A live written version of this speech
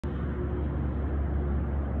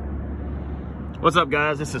What's up,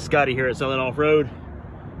 guys? This is Scotty here at Southern Off-Road.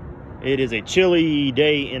 It is a chilly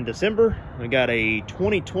day in December. We got a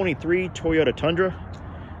 2023 Toyota Tundra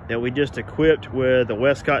that we just equipped with the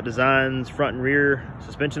Westcott Designs front and rear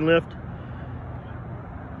suspension lift,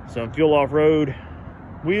 some fuel off-road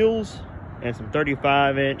wheels, and some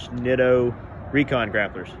 35-inch Nitto Recon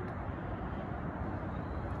Grapplers.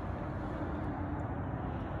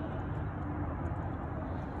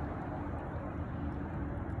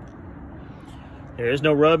 There is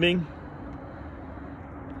no rubbing.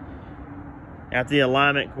 After the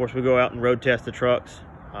alignment, of course, we go out and road test the trucks.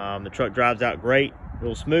 The truck drives out great,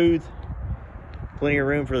 real smooth, plenty of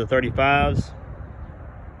room for the 35s,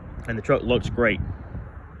 and the truck looks great.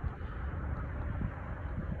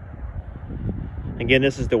 Again,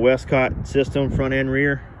 this is the Westcott system, front and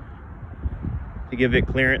rear, to give it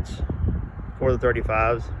clearance for the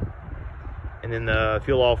 35s. And then the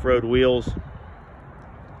fuel off-road wheels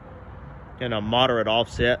and a moderate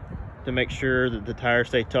offset to make sure that the tires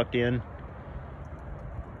stay tucked in